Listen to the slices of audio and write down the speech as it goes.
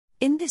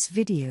In this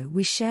video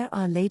we share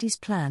Our Lady's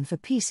plan for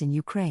peace in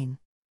Ukraine.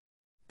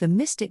 The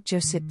mystic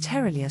Josyp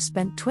Terelya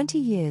spent 20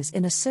 years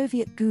in a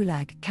Soviet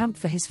Gulag camp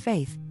for his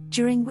faith,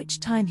 during which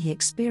time he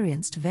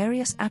experienced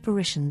various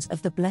apparitions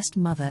of the Blessed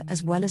Mother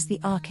as well as the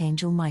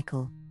Archangel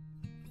Michael.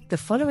 The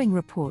following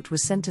report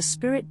was sent to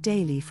Spirit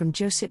daily from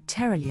Josyp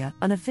Terelya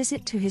on a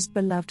visit to his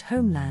beloved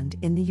homeland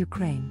in the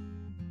Ukraine.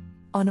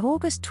 On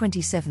August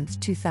 27,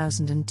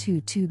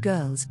 2002, two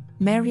girls,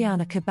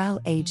 Marianna Kobal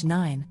age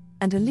 9,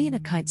 and Olena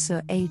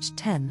Kytsur age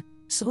 10,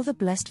 saw the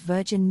Blessed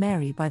Virgin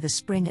Mary by the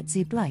spring at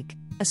Dzyblyk,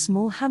 a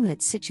small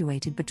hamlet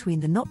situated between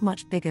the not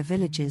much bigger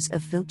villages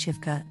of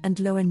Vilchivka and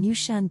Lower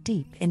Nuzhin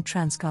deep in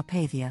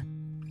Transcarpathia.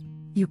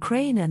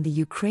 Ukraine and the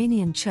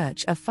Ukrainian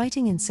Church are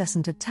fighting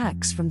incessant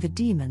attacks from the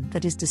demon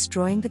that is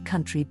destroying the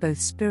country both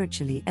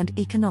spiritually and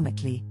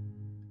economically.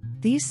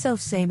 These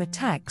selfsame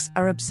attacks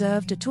are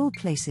observed at all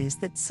places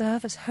that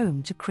serve as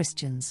home to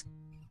Christians.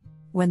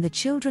 When the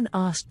children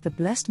asked the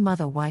Blessed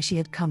Mother why she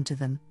had come to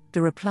them,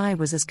 the reply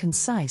was as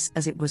concise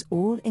as it was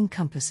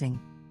all-encompassing.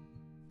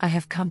 I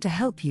have come to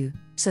help you,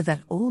 so that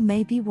all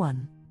may be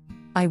one.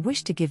 I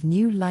wish to give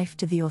new life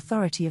to the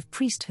authority of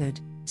priesthood,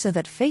 so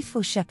that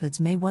faithful shepherds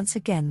may once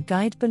again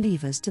guide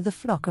believers to the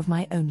flock of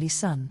my only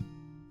Son.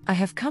 I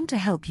have come to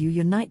help you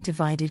unite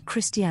divided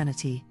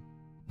Christianity.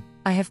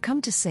 I have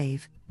come to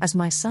save, as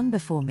my Son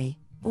before me,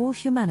 all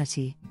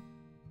humanity.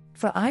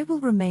 For I will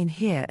remain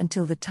here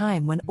until the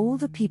time when all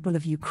the people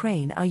of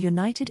Ukraine are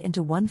united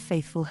into one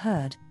faithful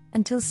herd,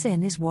 until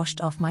sin is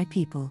washed off my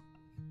people.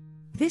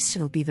 This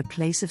shall be the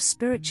place of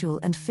spiritual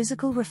and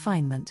physical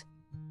refinement.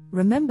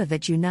 Remember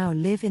that you now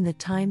live in the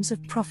times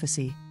of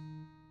prophecy.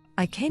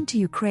 I came to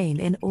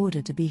Ukraine in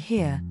order to be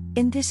here,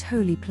 in this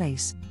holy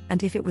place,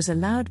 and if it was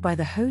allowed by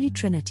the Holy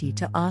Trinity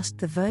to ask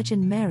the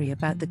Virgin Mary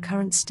about the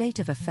current state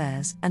of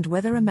affairs and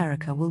whether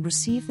America will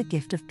receive the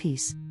gift of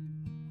peace.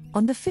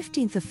 On the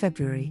 15th of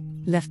February,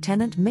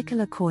 Lieutenant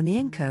Mykola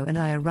Kornienko and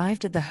I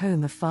arrived at the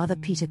home of Father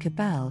Peter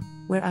Kobal,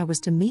 where I was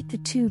to meet the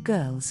two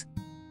girls.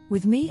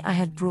 With me I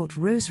had brought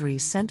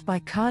rosaries sent by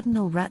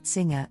Cardinal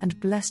Ratzinger and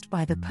blessed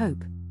by the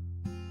Pope.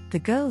 The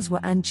girls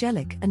were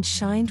angelic and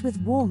shined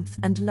with warmth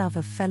and love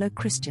of fellow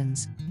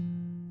Christians.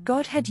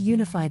 God had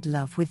unified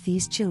love with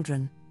these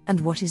children,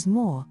 and what is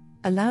more,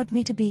 allowed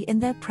me to be in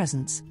their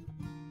presence.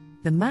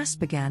 The Mass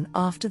began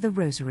after the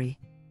rosary.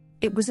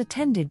 It was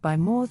attended by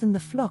more than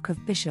the flock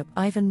of Bishop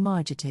Ivan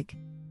Margetic.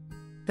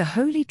 The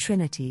Holy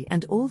Trinity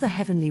and all the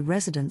heavenly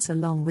residents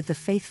along with the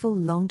faithful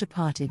long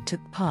departed took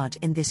part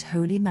in this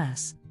holy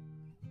Mass.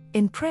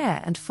 In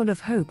prayer and full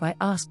of hope I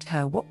asked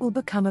her what will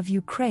become of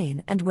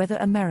Ukraine and whether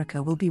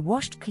America will be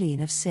washed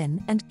clean of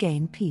sin and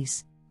gain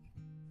peace.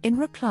 In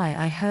reply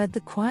I heard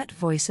the quiet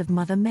voice of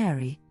Mother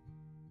Mary.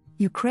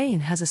 Ukraine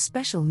has a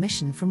special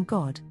mission from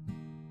God.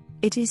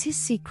 It is His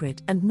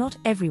secret and not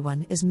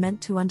everyone is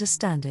meant to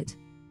understand it.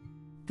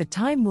 The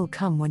time will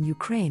come when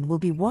Ukraine will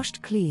be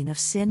washed clean of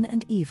sin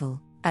and evil.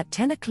 At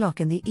 10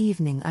 o'clock in the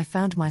evening I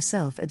found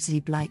myself at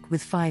Dzyblyk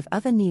with 5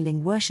 other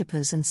kneeling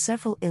worshippers and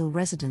several ill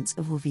residents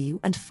of Lviv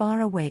and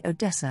faraway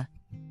Odessa.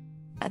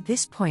 At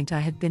this point I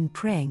had been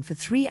praying for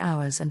 3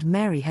 hours and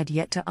Mary had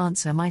yet to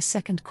answer my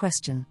second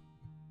question.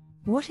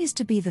 What is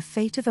to be the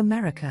fate of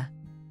America?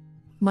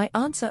 My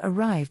answer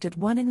arrived at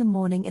 1 in the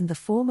morning in the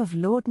form of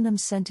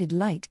laudanum-scented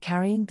light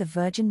carrying the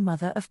Virgin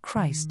Mother of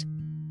Christ.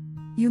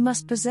 You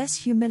must possess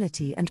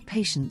humility and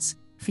patience,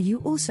 for you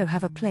also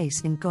have a place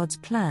in God's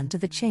plan to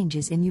the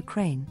changes in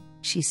Ukraine,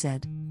 she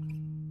said.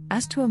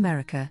 As to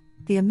America,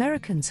 the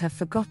Americans have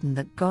forgotten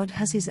that God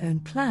has His own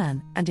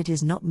plan and it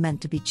is not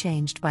meant to be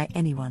changed by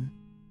anyone.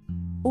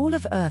 All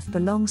of earth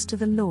belongs to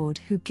the Lord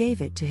who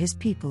gave it to His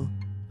people.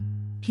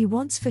 He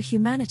wants for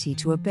humanity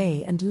to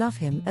obey and love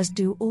Him as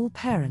do all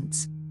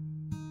parents.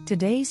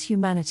 Today's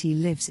humanity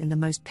lives in the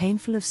most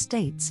painful of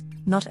states,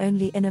 not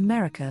only in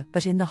America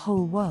but in the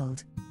whole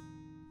world.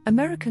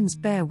 Americans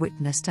bear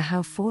witness to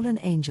how fallen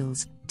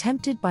angels,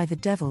 tempted by the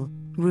devil,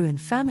 ruin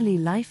family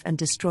life and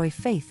destroy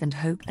faith and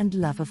hope and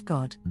love of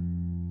God.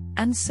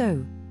 And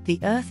so, the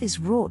earth is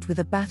wrought with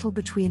a battle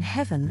between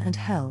heaven and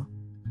hell.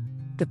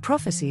 The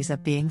prophecies are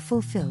being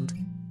fulfilled.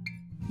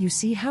 You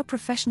see how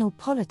professional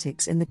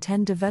politics in the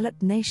 10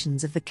 developed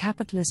nations of the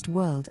capitalist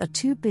world are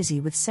too busy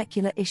with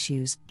secular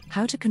issues,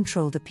 how to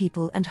control the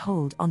people and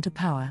hold on to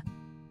power.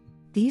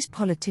 These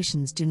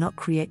politicians do not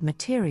create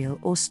material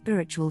or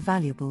spiritual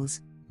valuables.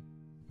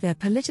 Their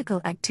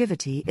political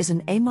activity is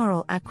an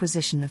amoral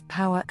acquisition of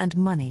power and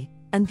money,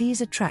 and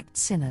these attract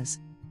sinners.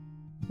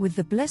 With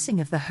the blessing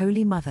of the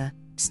Holy Mother,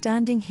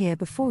 standing here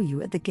before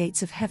you at the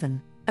gates of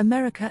heaven,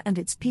 America and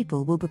its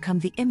people will become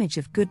the image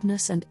of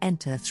goodness and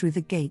enter through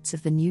the gates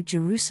of the New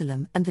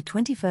Jerusalem and the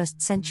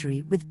 21st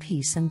century with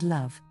peace and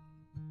love.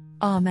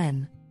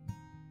 Amen.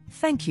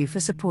 Thank you for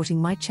supporting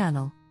my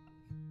channel.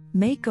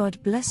 May God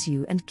bless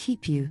you and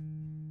keep you.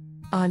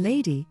 Our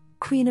Lady,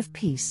 Queen of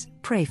Peace,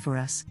 pray for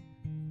us.